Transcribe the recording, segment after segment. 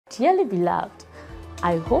Dearly beloved,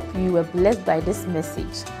 I hope you were blessed by this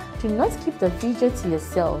message. Do not keep the video to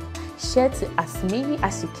yourself. Share to as many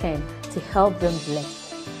as you can to help them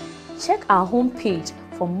bless. Check our homepage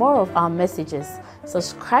for more of our messages.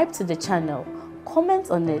 Subscribe to the channel,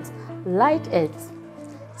 comment on it, like it.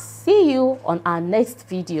 See you on our next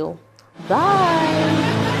video. Bye.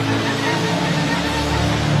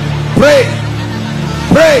 Pray,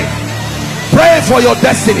 pray, pray for your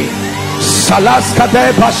destiny.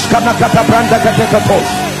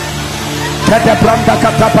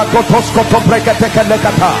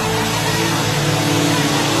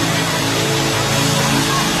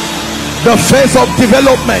 The phase of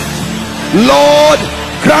development. Lord,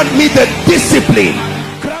 grant me the discipline.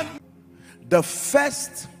 The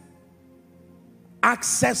first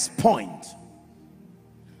access point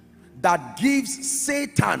that gives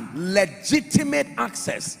Satan legitimate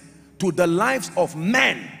access to the lives of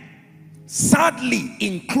men, sadly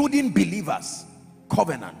including believers: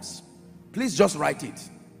 covenants. Please just write it.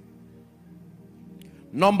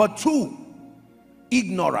 Number 2,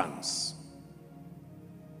 ignorance.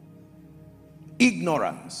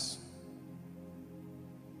 Ignorance.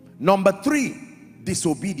 Number 3,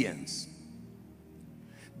 disobedience.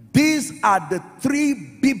 These are the 3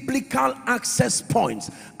 biblical access points,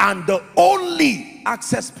 and the only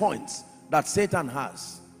access points that Satan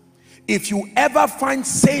has. If you ever find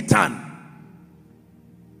Satan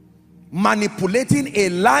manipulating a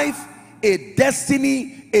life, a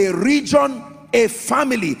destiny, a region, a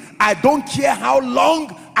family, I don't care how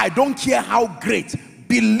long, I don't care how great,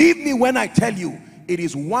 believe me when I tell you, it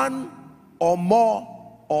is one or more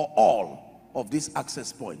or all of these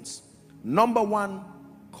access points. Number 1,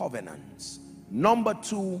 covenants. Number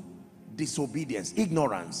 2, disobedience,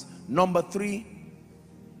 ignorance. Number 3,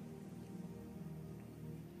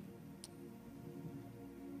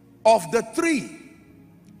 of the 3,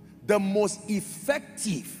 the most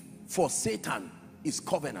effective for Satan is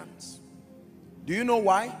covenants. Do you know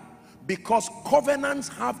why? Because covenants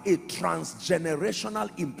have a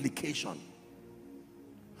transgenerational implication.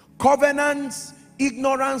 Covenants,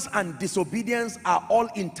 ignorance, and disobedience are all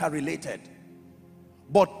interrelated.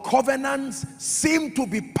 But covenants seem to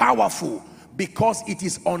be powerful because it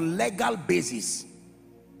is on legal basis.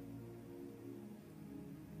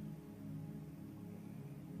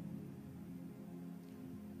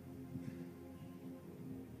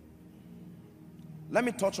 Let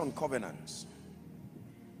me touch on covenants.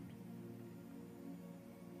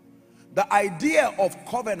 The idea of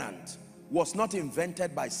covenant was not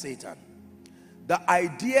invented by Satan. The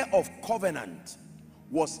idea of covenant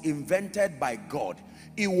was invented by God.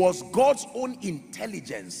 It was God's own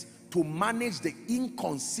intelligence to manage the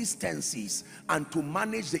inconsistencies and to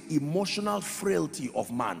manage the emotional frailty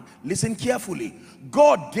of man. Listen carefully.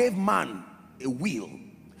 God gave man a will,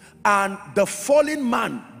 and the fallen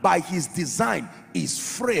man by his design is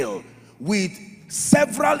frail with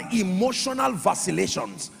several emotional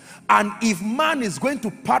vacillations. And if man is going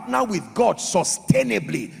to partner with God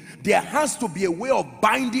sustainably, there has to be a way of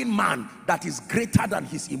binding man that is greater than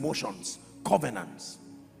his emotions. Covenants.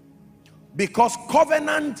 Because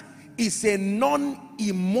covenant is a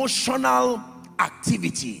non-emotional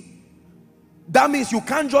activity. That means you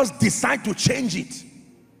can't just decide to change it.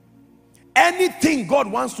 Anything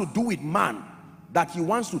God wants to do with man that he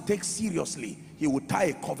wants to take seriously, he will tie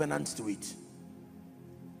a covenant to it.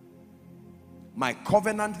 My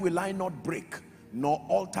covenant will I not break, nor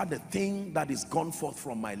alter the thing that is gone forth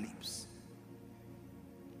from my lips.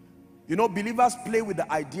 You know, believers play with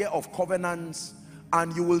the idea of covenants,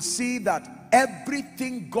 and you will see that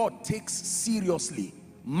everything God takes seriously,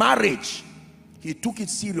 marriage, he took it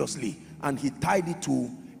seriously and he tied it to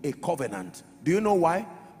a covenant. Do you know why?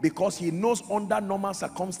 Because he knows under normal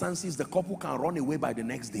circumstances the couple can run away by the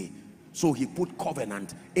next day. So he put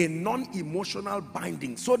covenant, a non-emotional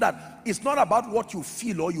binding, so that it's not about what you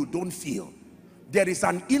feel or you don't feel. There is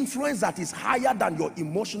an influence that is higher than your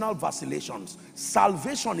emotional vacillations.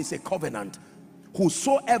 Salvation is a covenant.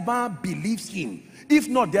 Whosoever believes him. If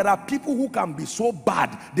not, there are people who can be so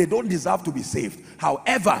bad they don't deserve to be saved.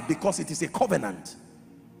 However, because it is a covenant,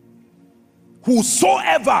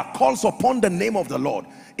 whosoever calls upon the name of the Lord,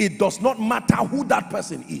 it does not matter who that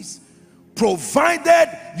person is, provided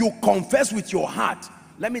you confess with your heart.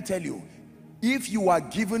 Let me tell you, if you are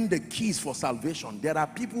given the keys for salvation, there are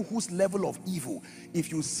people whose level of evil,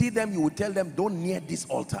 if you see them, you will tell them, don't near this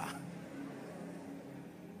altar.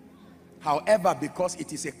 However, because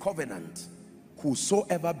it is a covenant,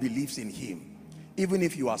 whosoever believes in him, even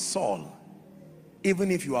if you are Saul,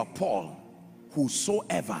 even if you are Paul,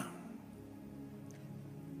 whosoever.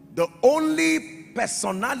 The only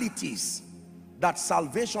personalities that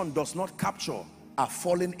salvation does not capture are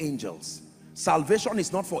fallen angels. Salvation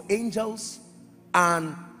is not for angels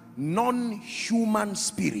and non-human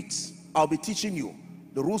spirits. I'll be teaching you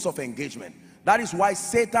the rules of engagement. That is why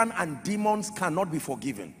Satan and demons cannot be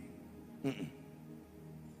forgiven.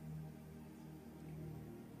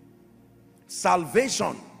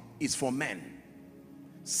 Salvation is for men.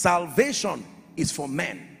 Salvation is for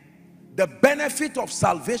men. The benefit of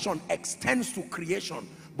salvation extends to creation,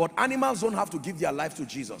 but animals don't have to give their life to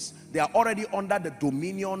Jesus. They are already under the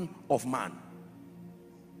dominion of man.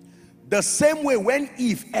 The same way when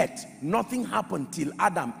Eve ate, nothing happened till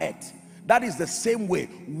Adam ate. That is the same way.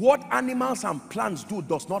 What animals and plants do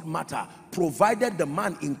does not matter, provided the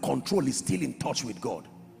man in control is still in touch with God.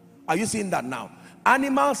 Are you seeing that now?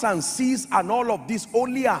 Animals and seas and all of this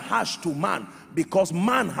only are harsh to man because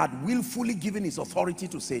man had willfully given his authority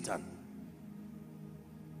to Satan.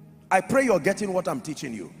 I pray you're getting what I'm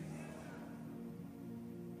teaching you.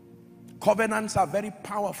 Covenants are very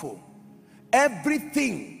powerful.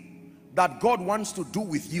 Everything that God wants to do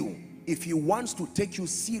with you, if he wants to take you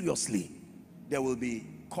seriously, there will be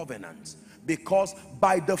covenants. Because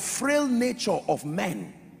by the frail nature of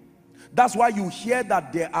men, that's why you hear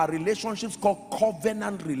that there are relationships called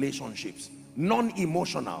covenant relationships,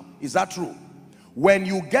 non-emotional. Is that true? When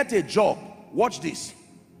you get a job, watch this.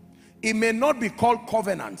 It may not be called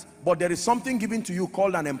covenant, but there is something given to you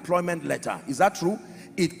called an employment letter. Is that true?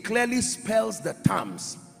 It clearly spells the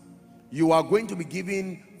terms. You are going to be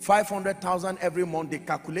given 500,000 every month. They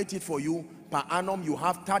calculate it for you per annum. You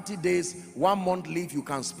have 30 days, 1 month leave. You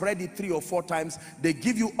can spread it 3 or 4 times. They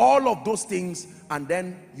give you all of those things and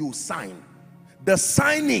then you sign. The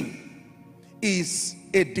signing is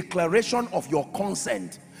a declaration of your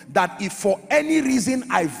consent that if for any reason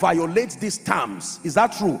I violate these terms, is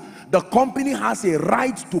that true? The company has a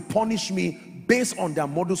right to punish me based on their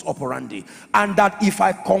modus operandi, and that if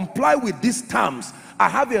I comply with these terms, I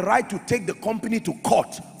have a right to take the company to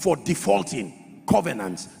court for defaulting.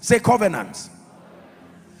 Covenants. Say covenants.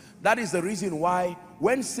 That is the reason why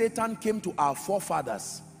when Satan came to our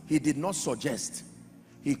forefathers, he did not suggest.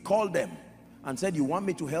 He called them and said, you want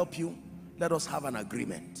me to help you? Let us have an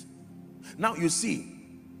agreement. Now you see,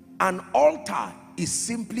 an altar is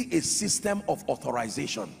simply a system of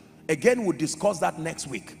authorization. Again, we'll discuss that next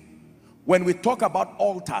week when we talk about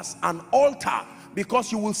altars. An altar,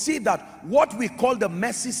 because you will see that what we call the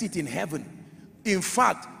mercy seat in heaven, in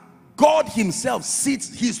fact, God himself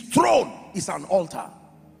sits, his throne is an altar,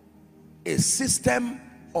 a system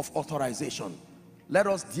of authorization. Let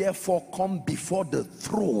us therefore come before the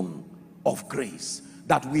throne of grace,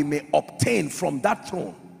 that we may obtain from that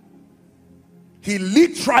throne. He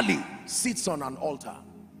literally sits on an altar.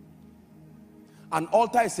 An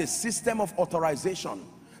altar is a system of authorization.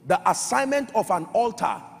 The assignment of an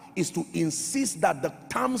altar is to insist that the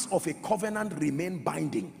terms of a covenant remain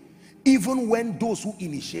binding, even when those who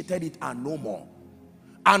initiated it are no more.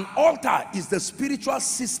 An altar is the spiritual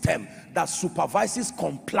system that supervises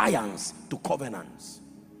compliance to covenants.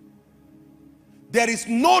 There is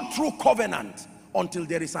no true covenant until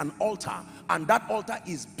there is an altar, and that altar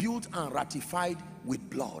is built and ratified with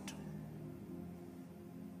blood.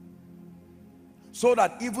 So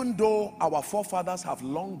that even though our forefathers have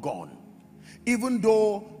long gone, even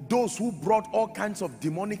though those who brought all kinds of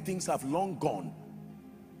demonic things have long gone,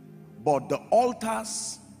 but the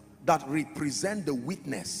altars that represent the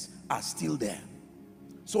witness are still there.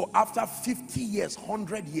 So after 50 years,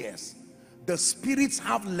 100 years, the spirits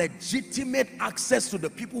have legitimate access to the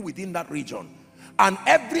people within that region. And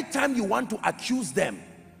every time you want to accuse them,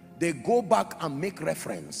 they go back and make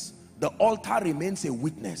reference. The altar remains a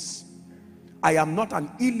witness. I am not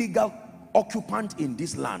an illegal occupant in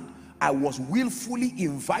this land. I was willfully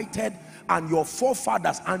invited, and your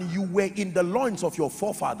forefathers, and you were in the loins of your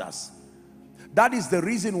forefathers. That is the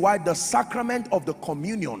reason why the sacrament of the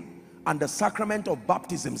communion and the sacrament of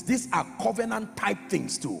baptisms, these are covenant type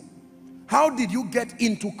things too. How did you get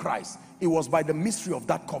into Christ? It was by the mystery of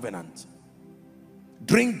that covenant.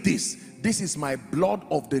 Drink this. This is my blood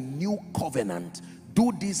of the new covenant.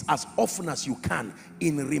 Do this as often as you can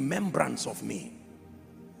in remembrance of me.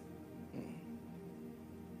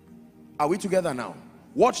 Are we together now?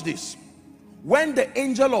 Watch this. When the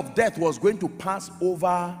angel of death was going to pass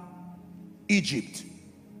over Egypt,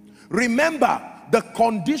 remember, the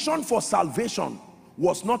condition for salvation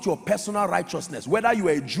was not your personal righteousness, whether you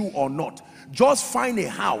are a Jew or not. Just find a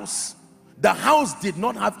house. The house did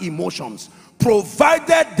not have emotions.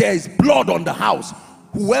 Provided there is blood on the house,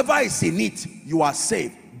 whoever is in it, you are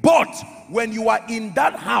saved. But when you are in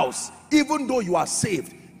that house, even though you are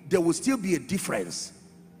saved, there will still be a difference.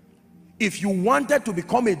 If you wanted to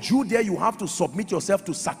become a Jew there, you have to submit yourself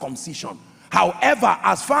to circumcision. However,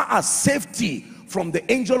 as far as safety from the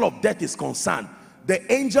angel of death is concerned, the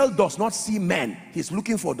angel does not see men. He's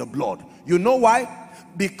looking for the blood. You know why?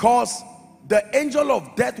 Because the angel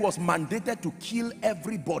of death was mandated to kill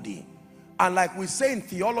everybody. And like we say in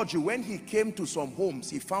theology, when he came to some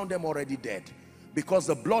homes, he found them already dead. Because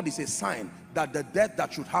the blood is a sign that the death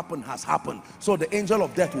that should happen has happened. So the angel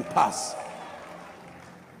of death will pass.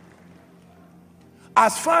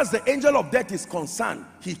 As far as the angel of death is concerned,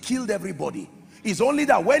 he killed everybody. It's only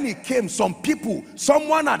that when he came, some people,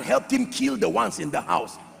 someone had helped him kill the ones in the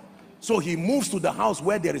house. So he moves to the house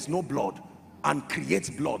where there is no blood and creates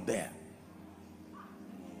blood there.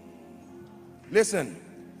 Listen,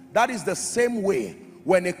 that is the same way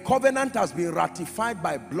when a covenant has been ratified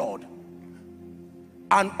by blood,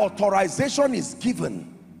 an authorization is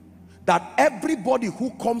given that everybody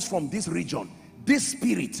who comes from this region, this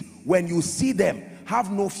spirit, when you see them,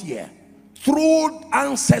 have no fear. Through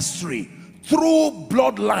ancestry, through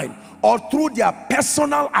bloodline, or through their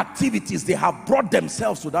personal activities, they have brought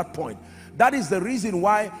themselves to that point. That is the reason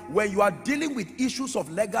why when you are dealing with issues of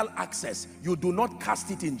legal access, you do not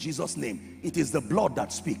cast it in Jesus' name. It is the blood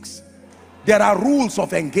that speaks. There are rules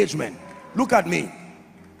of engagement. Look at me.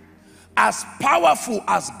 As powerful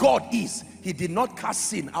as God is, he did not cast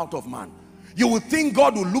sin out of man. You would think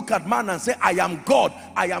God will look at man and say, I am God,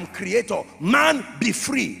 I am creator, man be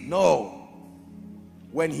free. No.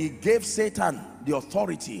 When he gave Satan the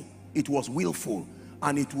authority, it was willful,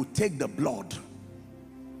 and it would take the blood.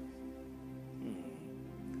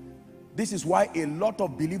 This is why a lot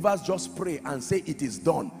of believers just pray and say it is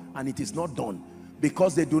done, and it is not done,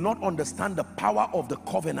 because they do not understand the power of the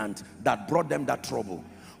covenant that brought them that trouble.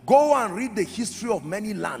 Go and read the history of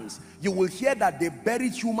many lands. You will hear that they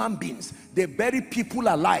buried human beings, they buried people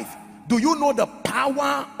alive. Do you know the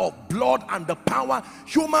power of blood and the power?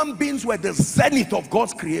 Human beings were the zenith of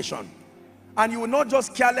God's creation. And you will not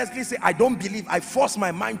just carelessly say, I don't believe, I force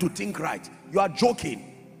my mind to think right. You are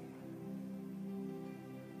joking.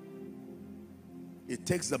 It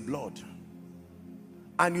takes the blood.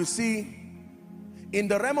 And you see, in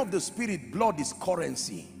the realm of the spirit, blood is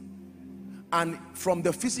currency. And from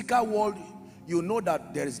the physical world, you know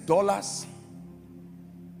that there is dollars,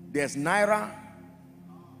 there's naira,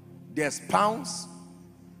 there's pounds,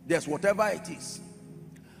 there's whatever it is.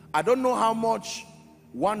 I don't know how much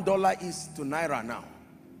 $1 is to naira now.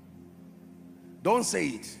 Don't say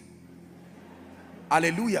it.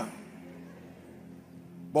 Hallelujah.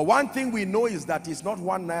 But one thing we know is that it's not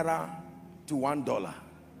 1 naira to $1.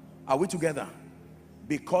 Are we together?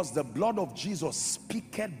 Because the blood of Jesus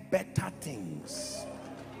speaketh better things.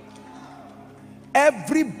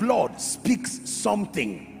 Every blood speaks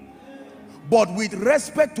something. But with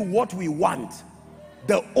respect to what we want,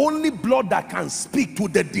 the only blood that can speak to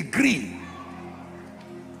the degree.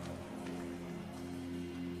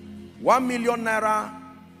 1 million naira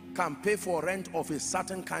can pay for rent of a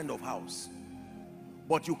certain kind of house.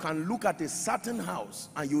 But you can look at a certain house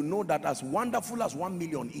and you know that as wonderful as 1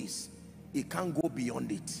 million is, it can't go beyond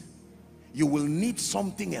it. You will need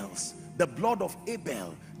something else. The blood of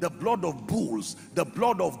Abel, the blood of bulls, the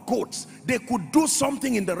blood of goats, they could do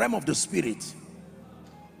something in the realm of the spirit.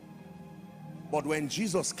 But when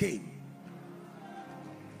Jesus came,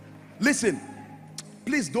 listen,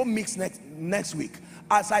 please don't mix next week.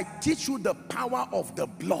 As I teach you the power of the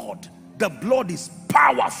blood is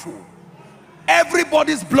powerful.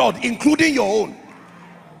 Everybody's blood, including your own.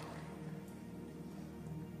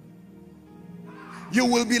 You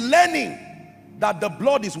will be learning that the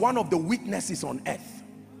blood is one of the witnesses on earth.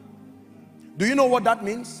 Do you know what that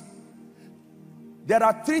means? There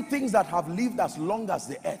are 3 things that have lived as long as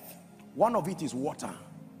the earth. One of it is water.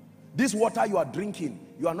 This water you are drinking,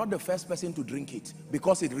 you are not the first person to drink it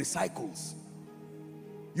because it recycles.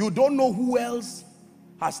 You don't know who else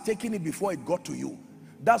has taken it before it got to you.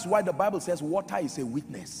 That's why the Bible says water is a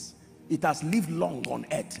witness. It has lived long on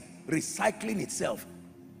earth, recycling itself.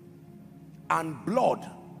 And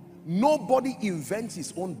blood, nobody invents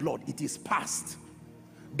his own blood. It is passed.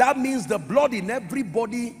 That means the blood in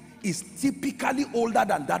everybody is typically older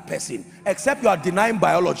than that person, except you are denying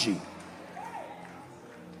biology.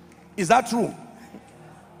 Is that true?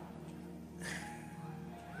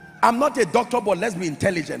 I'm not a doctor, but let's be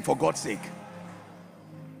intelligent, for God's sake.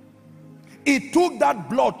 It took that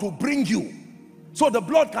blood to bring you. So the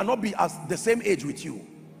blood cannot be as the same age with you.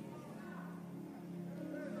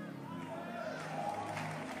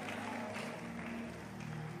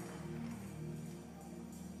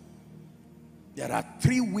 There are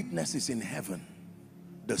 3 witnesses in heaven: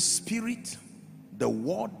 the Spirit, the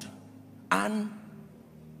Word, and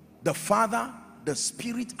The Father, the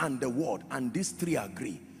Spirit, and the Word, and these three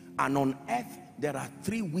agree. And on earth, there are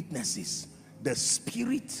three witnesses: the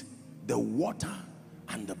Spirit, the water,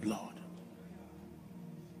 and the blood.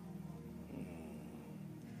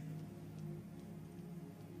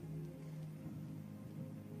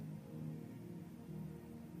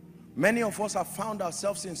 Many of us have found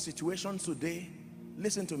ourselves in situations today.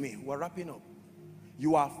 Listen to me, we're wrapping up.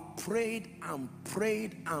 You have prayed and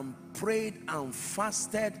prayed and prayed and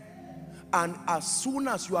fasted, and as soon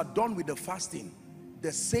as you are done with the fasting,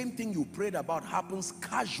 the same thing you prayed about happens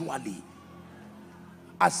casually,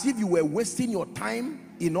 as if you were wasting your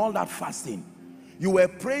time in all that fasting. You were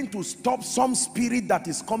praying to stop some spirit that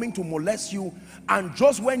is coming to molest you, and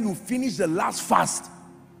just when you finish the last fast,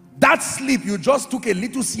 that sleep, you just took a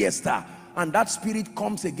little siesta, and that spirit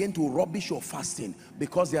comes again to rubbish your fasting,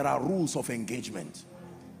 because there are rules of engagement.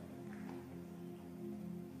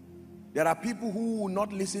 There are people who will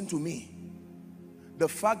not listen to me. The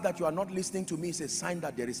fact that you are not listening to me is a sign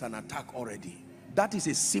that there is an attack already. That is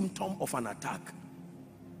a symptom of an attack.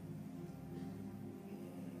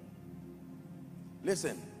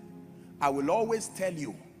 Listen, I will always tell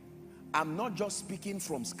you, I'm not just speaking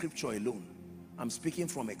from scripture alone. I'm speaking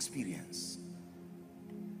from experience.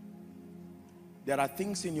 There are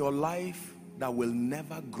things in your life that will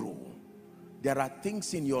never grow. There are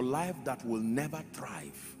things in your life that will never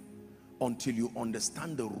thrive until you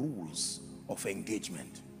understand the rules of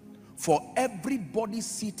engagement. For everybody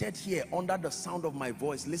seated here under the sound of my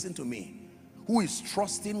voice, listen to me, who is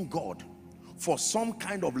trusting God for some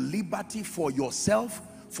kind of liberty for yourself,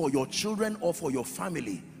 for your children, or for your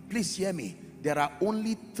family, please hear me. There are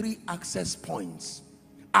only three access points.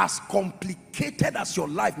 As complicated as your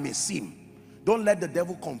life may seem, don't let the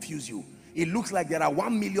devil confuse you. It looks like there are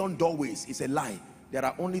 1 million doorways. It's a lie. There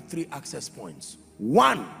are only three access points.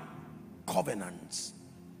 1, covenants.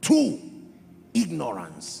 2,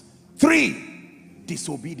 ignorance. 3,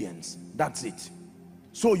 disobedience. That's it.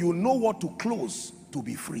 So you know what to close to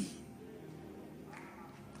be free.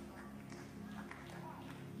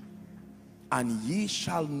 And ye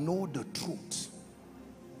shall know the truth.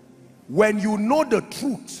 When you know the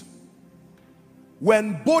truth,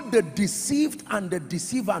 when both the deceived and the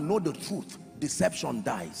deceiver know the truth, deception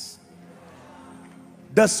dies.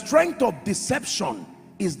 The strength of deception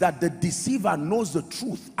is that the deceiver knows the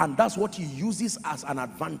truth, and that's what he uses as an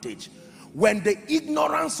advantage. When the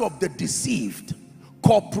ignorance of the deceived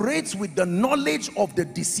cooperates with the knowledge of the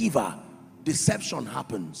deceiver, deception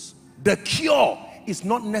happens. The cure is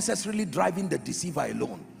not necessarily driving the deceiver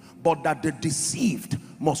alone, but that the deceived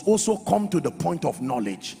must also come to the point of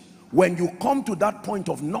knowledge. When you come to that point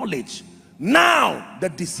of knowledge, now the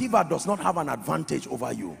deceiver does not have an advantage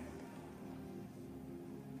over you.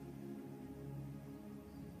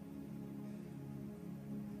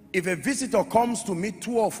 If a visitor comes to meet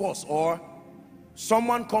two of us, or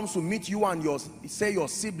someone comes to meet you and your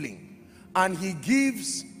sibling, and he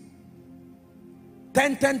gives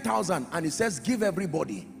 10,000 and he says give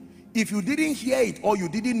everybody, if you didn't hear it or you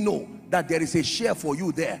didn't know that there is a share for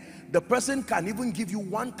you there, the person can even give you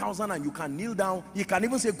 1,000 and you can kneel down. He can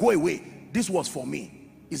even say, go away, this was for me.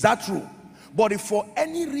 Is that true? But if for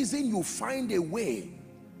any reason you find a way,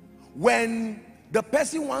 when the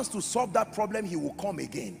person wants to solve that problem, he will come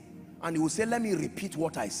again and he will say, let me repeat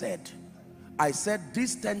what I said. I said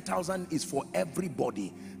this 10,000 is for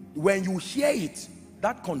everybody. When you hear it,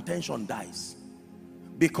 that contention dies,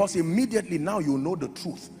 because immediately now you know the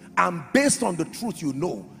truth, and based on the truth you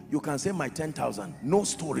know, you can say my 10,000, no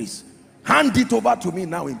stories, hand it over to me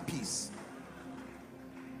now in peace.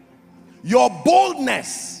 Your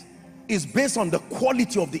boldness is based on the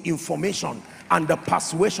quality of the information and the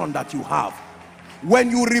persuasion that you have.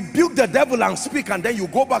 When you rebuke the devil and speak, and then you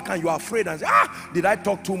go back and you are afraid and say, did I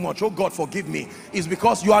talk too much? Oh God, forgive me. It's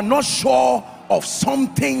because you are not sure of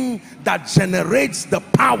something that generates the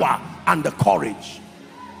power and the courage.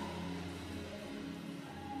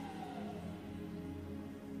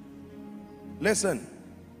 Listen,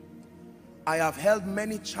 I have held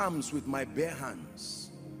many charms with my bare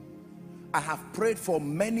hands. I have prayed for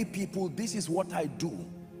many people. This is what I do.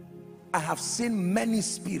 I have seen many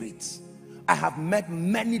spirits. I have met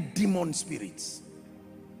many demon spirits.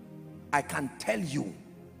 I can tell you,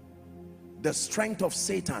 the strength of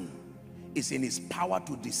Satan is in his power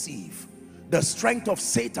to deceive. The strength of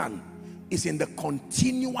Satan is in the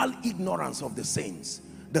continual ignorance of the saints.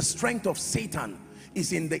 The strength of Satan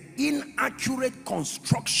is in the inaccurate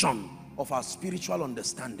construction of our spiritual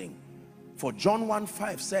understanding. For John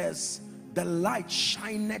 1:5 says, the light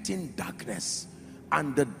shineth in darkness,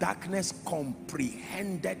 and the darkness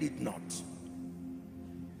comprehended it not.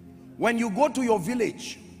 When you go to your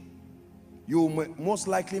village You most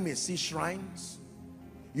likely may see shrines.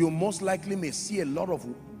 You most likely may see a lot of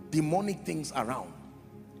demonic things around.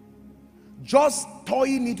 Just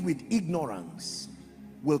toying it with ignorance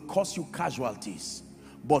will cause you casualties.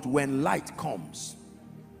 But when light comes,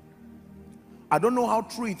 I don't know how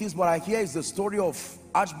true it is, but I hear it's the story of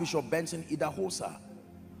Archbishop Benson Idahosa.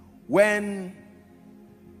 When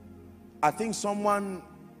I think someone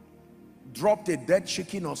dropped a dead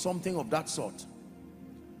chicken or something of that sort,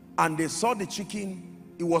 and they saw the chicken,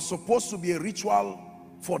 it was supposed to be a ritual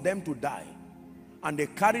for them to die, and they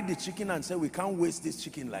carried the chicken and said, we can't waste this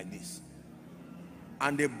chicken like this,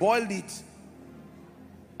 and they boiled it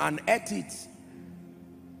and ate it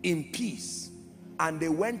in peace, and they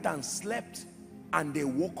went and slept and they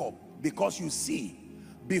woke up. Because you see,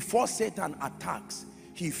 before Satan attacks,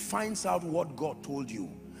 he finds out what God told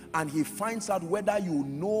you, and he finds out whether you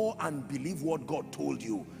know and believe what God told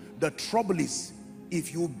you. The trouble is,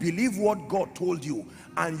 if you believe what God told you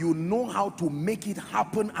and you know how to make it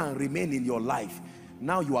happen and remain in your life,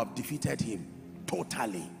 now you have defeated him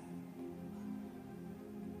totally.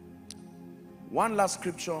 One last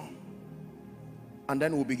scripture and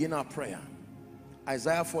then we'll begin our prayer.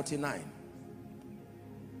 Isaiah 49.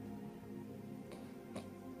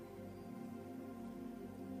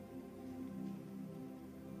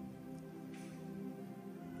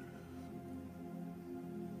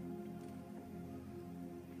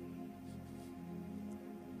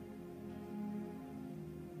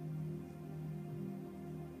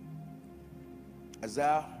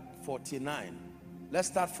 Isaiah 49. Let's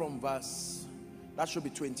start from verse, that should be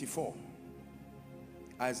 24.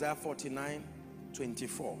 Isaiah 49,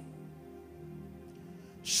 24.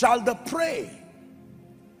 Shall the prey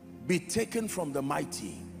be taken from the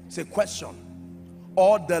mighty? It's a question.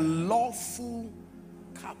 Or the lawful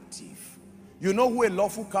captive? You know who a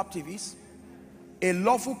lawful captive is? A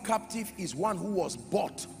lawful captive is one who was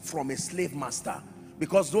bought from a slave master.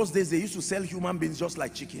 Because those days they used to sell human beings just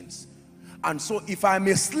like chickens. And so if I'm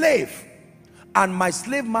a slave and my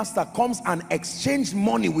slave master comes and exchanges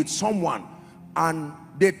money with someone and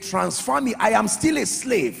they transfer me, I am still a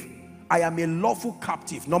slave. I am a lawful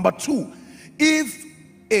captive. Number two, if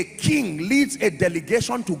a king leads a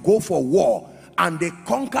delegation to go for war and they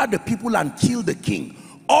conquer the people and kill the king,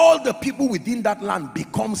 all the people within that land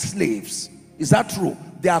become slaves. Is that true?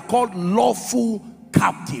 They are called lawful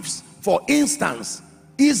captives. For instance,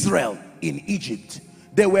 Israel in Egypt,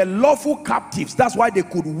 they were lawful captives. That's why they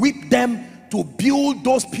could whip them to build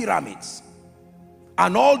those pyramids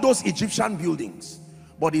and all those Egyptian buildings.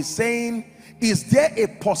 But he's saying, is there a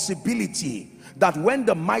possibility that when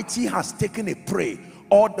the mighty has taken a prey,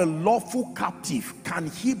 or the lawful captive, can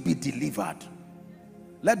he be delivered?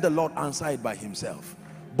 Let the Lord answer it by himself.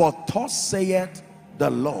 But thus saith the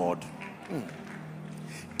Lord,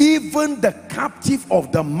 even the captive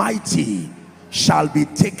of the mighty shall be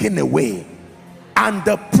taken away, and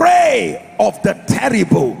the prey of the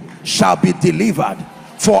terrible shall be delivered.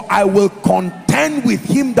 For I will contend with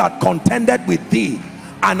him that contended with thee,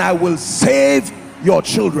 and I will save your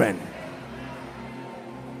children.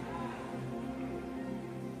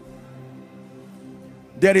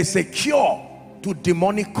 There is a cure to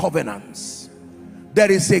demonic covenants.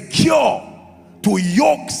 There is a cure to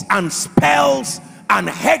yokes and spells and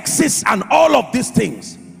hexes and all of these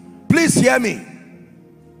things. Please hear me.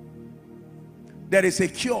 There is a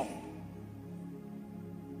cure.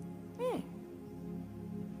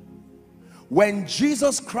 When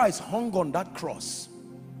Jesus Christ hung on that cross,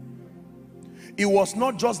 it was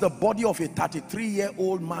not just the body of a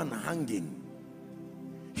 33-year-old man hanging.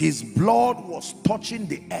 His blood was touching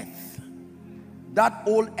the earth. That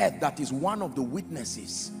old earth that is one of the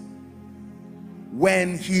witnesses.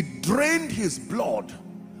 When he drained his blood,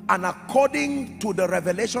 and according to the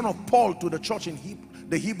revelation of Paul to the church in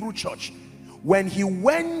the Hebrew church, when he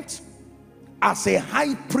went as a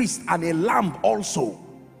high priest and a lamb also,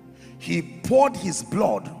 he poured his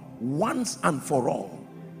blood once and for all,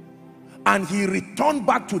 and he returned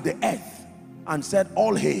back to the earth and said,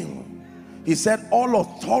 all hail. He said, all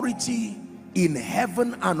authority in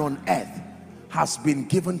heaven and on earth has been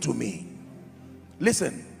given to me.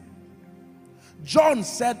 Listen, John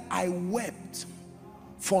said, I wept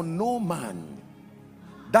for no man.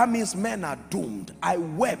 That means men are doomed. I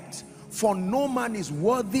wept for no man is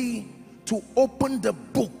worthy to open the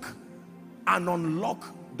book and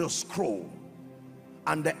unlock the scroll.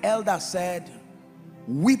 And the elder said,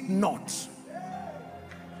 weep not,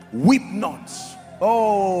 weep not.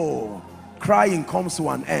 Oh, crying comes to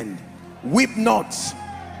an end. Weep not,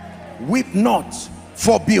 weep not,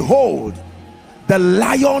 for behold, the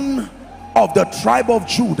Lion of the tribe of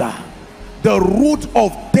Judah, the root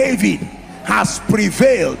of David, has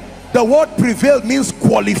prevailed. The word prevailed means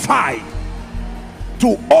qualified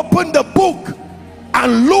to open the book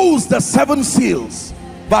and loose the 7 seals.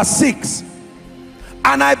 Verse 6,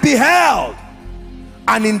 and I beheld,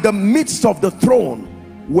 and in the midst of the throne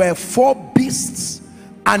were 4 beasts,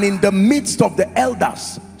 and in the midst of the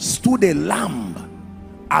elders stood a lamb,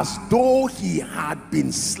 as though he had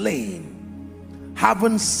been slain,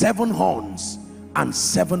 having 7 horns and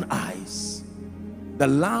 7 eyes. The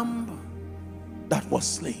lamb that was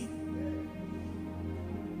slain.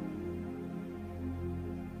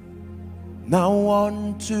 Now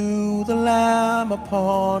unto the Lamb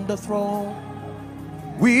upon the throne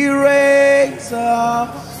we raise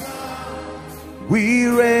up, we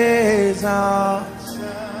raise up.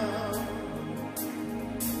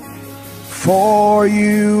 For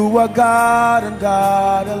you are God and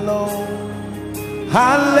God alone.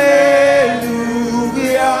 Hallelujah.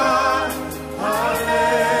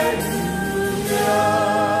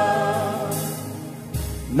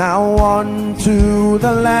 Now unto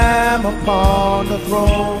the Lamb upon the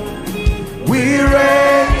throne we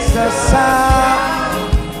raise a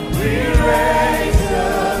sound, we raise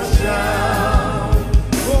a sound.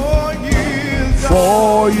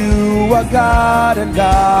 For you are God and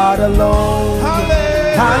God alone.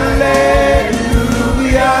 Hallelujah,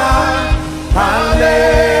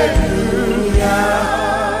 hallelujah.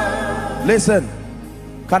 Listen,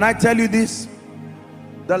 can I tell you this?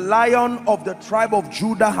 The Lion of the tribe of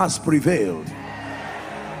Judah has prevailed.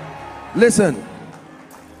 Listen,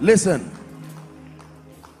 listen.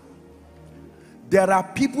 There are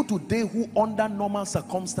people today who under normal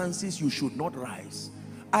circumstances you should not rise.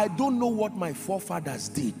 I don't know what my forefathers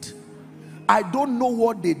did. I don't know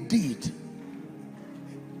what they did.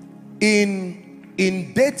 In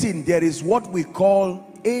dating there is what we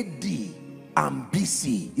call AD and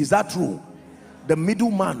BC. Is that true? The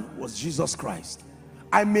middleman was Jesus Christ.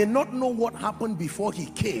 I may not know what happened before he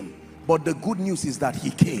came, but the good news is that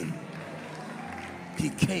he came. He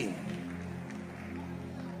came.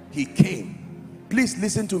 He came. Please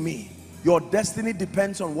listen to me. Your destiny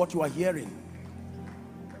depends on what you are hearing.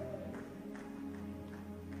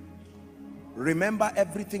 Remember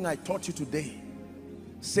everything I taught you today.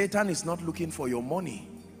 Satan is not looking for your money.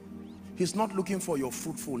 He's not looking for your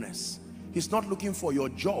fruitfulness. He's not looking for your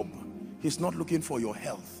job. He's not looking for your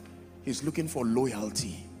health. He's looking for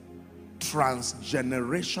loyalty,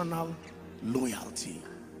 transgenerational loyalty.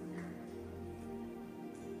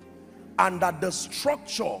 And that the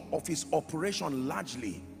structure of his operation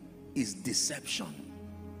largely is deception.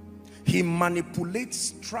 He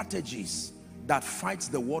manipulates strategies that fights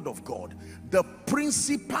the word of God. The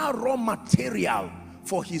principal raw material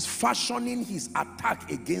for his fashioning his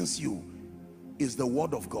attack against you is the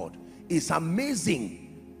word of God. It's amazing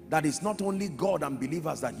that it's not only God and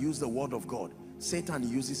believers that use the word of God. Satan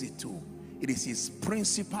uses it too. It is his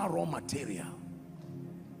principal raw material.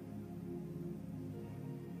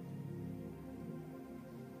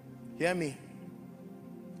 Hear me.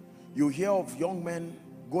 You hear of young men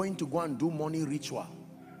going to go and do money ritual.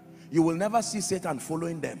 You will never see Satan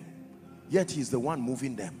following them, yet he's the one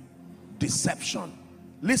moving them. Deception.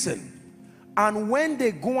 Listen. And when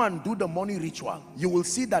they go and do the money ritual, you will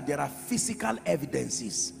see that there are physical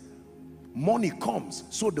evidences. Money comes,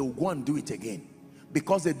 so they will go and do it again,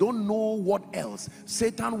 because they don't know what else.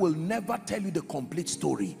 Satan will never tell you the complete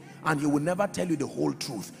story, and he will never tell you the whole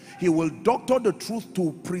truth. He will doctor the truth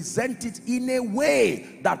to present it in a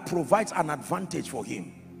way that provides an advantage for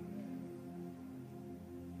him.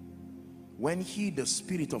 When he, the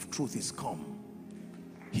Spirit of truth, is come,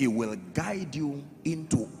 he will guide you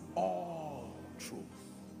into all truth.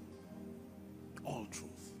 All truth.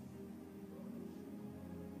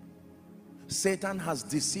 Satan has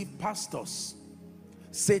deceived pastors.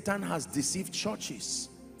 Satan has deceived churches.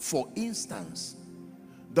 For instance,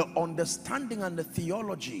 the understanding and the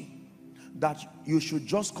theology that you should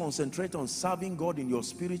just concentrate on serving God in your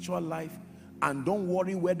spiritual life and don't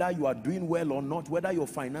worry whether you are doing well or not, whether your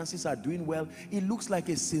finances are doing well. It looks like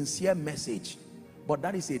a sincere message, but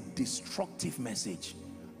that is a destructive message.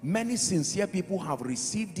 Many sincere people have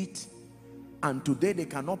received it, and today they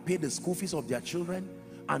cannot pay the school fees of their children,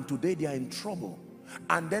 and today they are in trouble.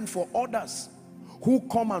 And then for others who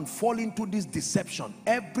come and fall into this deception,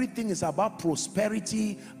 everything is about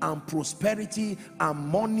prosperity and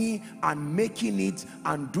money and making it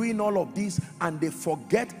and doing all of this, and they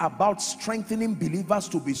forget about strengthening believers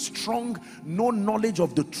to be strong. No knowledge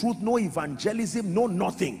of the truth, no evangelism, no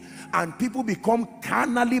nothing, and people become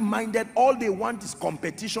carnally minded. All they want is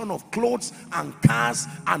competition of clothes and cars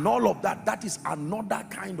and all of that. That is another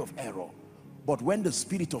kind of error. But when the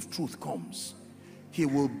Spirit of truth comes, he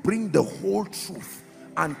will bring the whole truth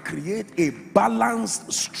and create a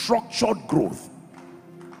balanced, structured growth.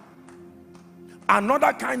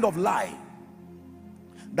 Another kind of lie,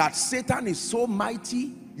 that Satan is so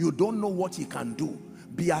mighty, you don't know what he can do.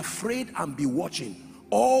 Be afraid and be watching.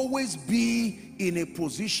 Always be in a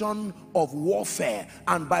position of warfare,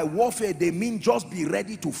 and by warfare they mean just be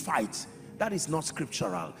ready to fight. That is not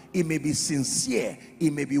scriptural. It may be sincere,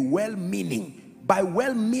 it may be well-meaning by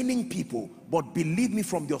well-meaning people, but believe me,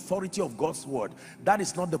 from the authority of God's word, that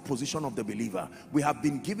is not the position of the believer. We have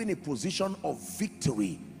been given a position of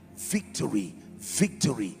victory, victory,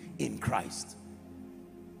 victory in Christ.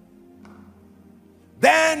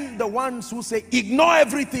 Then the ones who say ignore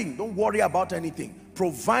everything, don't worry about anything,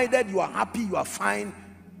 provided you are happy, you are fine.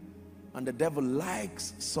 And the devil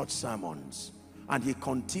likes such sermons, and he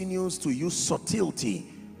continues to use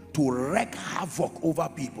subtlety to wreak havoc over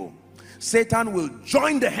people. Satan will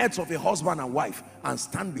join the heads of a husband and wife and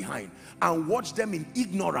stand behind and watch them in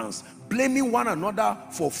ignorance, blaming one another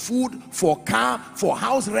for food, for car, for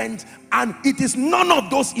house rent, and it is none of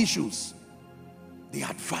those issues. The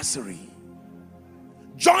adversary.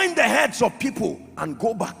 Join the heads of people and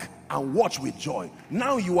go back and watch with joy.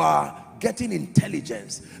 Now you are getting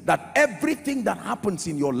intelligence that everything that happens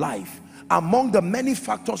in your life, among the many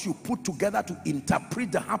factors you put together to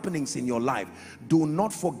interpret the happenings in your life, do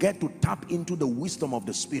not forget to tap into the wisdom of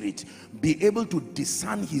the Spirit. Be able to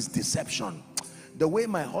discern his deception. The way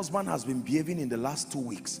my husband has been behaving in the last 2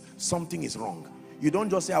 weeks, something is wrong. You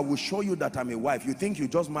don't just say, I will show you that I'm a wife. You think you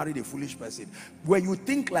just married a foolish person. When you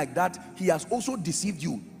think like that, he has also deceived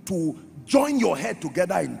you to join your head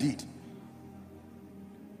together indeed.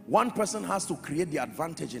 One person has to create the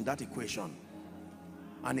advantage in that equation.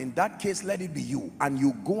 And in that case, let it be you. And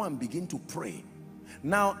you go and begin to pray.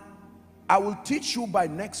 Now, I will teach you by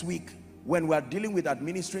next week when we are dealing with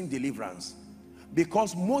administering deliverance.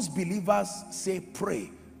 Because most believers say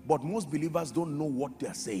pray, but most believers don't know what they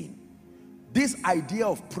are saying. This idea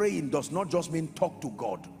of praying does not just mean talk to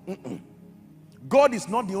God. God is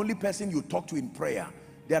not the only person you talk to in prayer.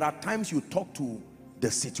 There are times you talk to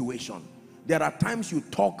the situation. There are times you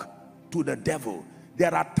talk to the devil.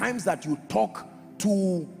 There are times that you talk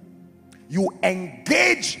to, you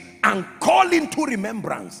engage and call into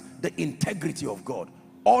remembrance the integrity of God.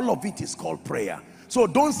 All of it is called prayer. So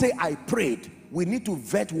don't say I prayed. We need to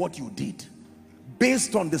vet what you did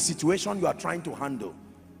based on the situation you are trying to handle.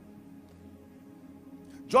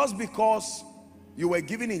 Just because you were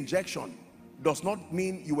given injection does not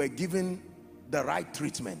mean you were given the right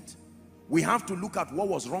treatment. We have to look at what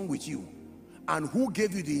was wrong with you and who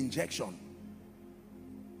gave you the injection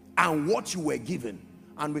and what you were given,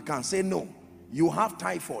 and we can say no, you have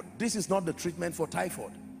typhoid. This is not the treatment for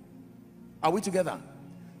typhoid. Are we together?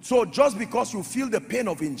 So just because you feel the pain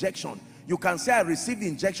of injection, you can say I received the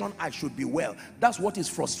injection, I should be well. That's what is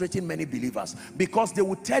frustrating many believers, because they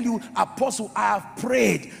will tell you, Apostle, I have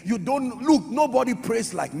prayed. You don't look, nobody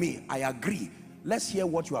prays like me. I agree. Let's hear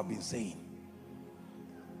what you have been saying.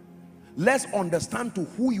 Let's understand to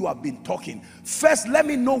who you have been talking. First, let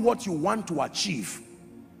me know what you want to achieve.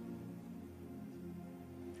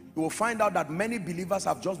 You will find out that many believers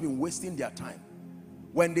have just been wasting their time.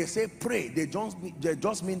 When they say pray, they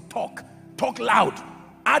just mean talk. Talk loud.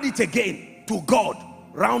 Add it again to God.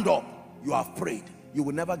 Round up. You have prayed. You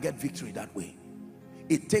will never get victory that way.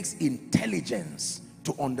 It takes intelligence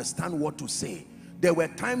to understand what to say. There were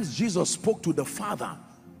times Jesus spoke to the Father.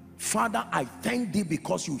 Father, I thank thee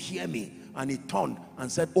because you hear me. And he turned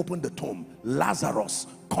and said, open the tomb. Lazarus,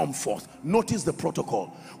 come forth. Notice the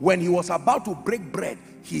protocol. When he was about to break bread,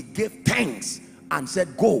 he gave thanks and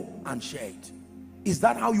said, go and share it. Is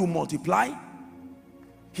that how you multiply?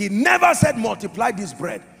 He never said multiply this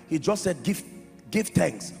bread. He just said give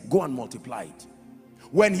thanks, go and multiply it.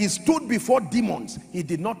 When he stood before demons, he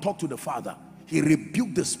did not talk to the Father. He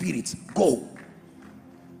rebuked the spirits, go.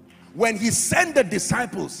 When he sent the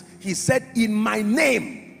disciples, he said, in my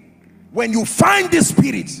name, when you find the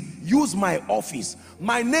spirits, use my office.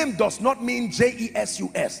 My name does not mean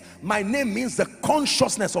Jesus. My name means the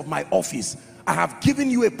consciousness of my office. I have given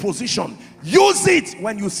you a position. Use it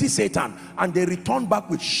when you see Satan. And they returned back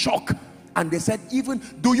with shock. And they said, even,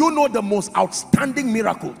 do you know the most outstanding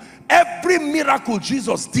miracle? Every miracle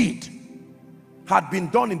Jesus did had been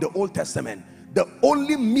done in the Old Testament. The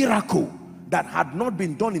only miracle that had not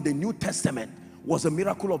been done in the New Testament was a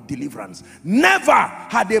miracle of deliverance. Never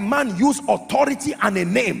had a man used authority and a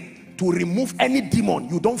name to remove any demon.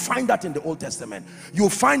 You don't find that in the Old Testament. You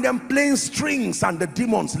find them playing strings and the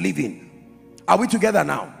demons leaving. Are we together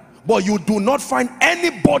now? But you do not find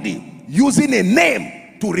anybody using a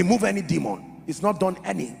name to remove any demon. It's not done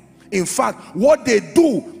any. In fact, what they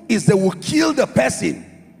do is they will kill the person.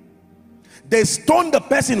 They stone the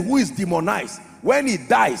person who is demonized. When he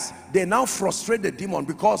dies, they now frustrate the demon,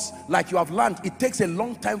 because like you have learned, it takes a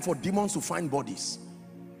long time for demons to find bodies.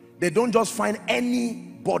 They don't just find any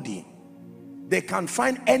body. They can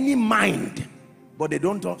find any mind, but they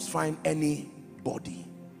don't just find any body.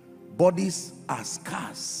 Bodies are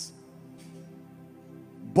scarce.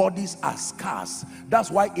 Bodies are scarce. That's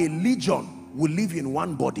why a legion will live in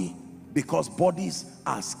one body, because bodies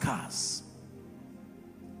are scarce.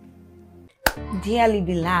 Dearly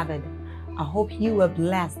beloved, I hope you were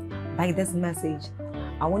blessed by this message.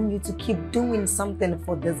 I want you to keep doing something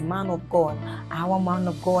for this man of God, our man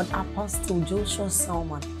of God, Apostle Joshua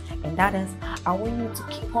Selman. And that is, I want you to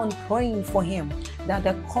keep on praying for him, that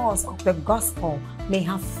the cause of the gospel may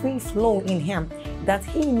have free flow in him, that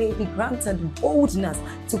he may be granted boldness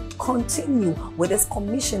to continue with this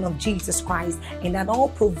commission of Jesus Christ, and that all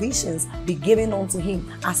provisions be given unto him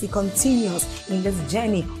as he continues in this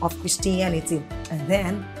journey of Christianity. And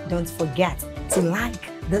then don't forget to like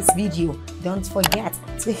this video. Don't forget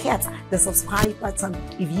to hit the subscribe button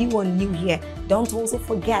if you are new here. Don't also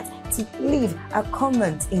forget to leave a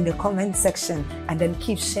comment in the comment section, and then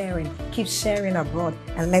keep sharing abroad,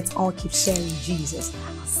 and let's all keep sharing Jesus.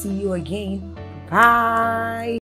 I'll see you again. Bye.